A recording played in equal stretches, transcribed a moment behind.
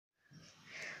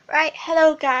Right,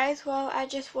 hello guys. Well, I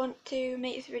just want to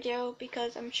make this video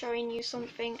because I'm showing you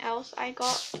something else I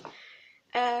got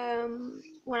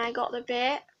when I got the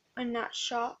bit in that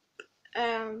shop.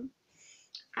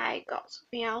 I got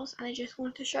something else and I just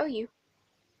want to show you.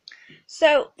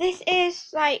 So this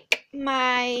is like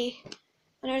I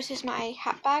know this is my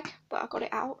hat bag, but I got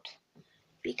it out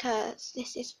because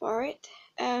this is for it.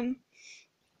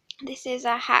 This is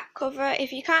a hat cover.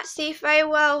 If you can't see very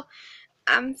well,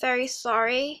 I'm very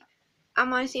sorry. I'm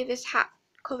going to see if this hat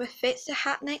cover fits the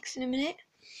hat next in a minute.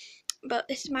 But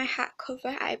this is my hat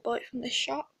cover. I bought it from the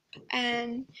shop,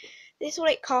 and this is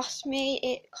what it cost me.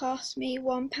 It cost me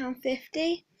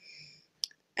 £1.50.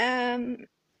 I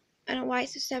don't know why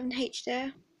it's a 7H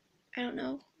there. I don't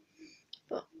know,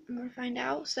 but I'm gonna find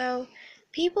out. So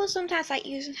people sometimes like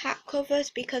using hat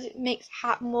covers because it makes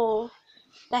hat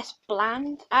less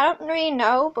bland. I don't really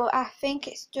know, but I think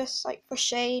it's just like for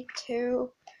shade too.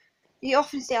 You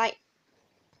often see like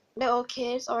little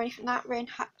kids or anything like that wearing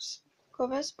hats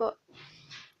covers, but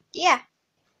yeah.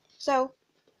 So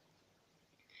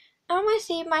I'm gonna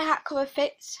see if my hat cover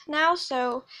fits now,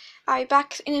 so I'll be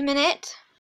back in a minute.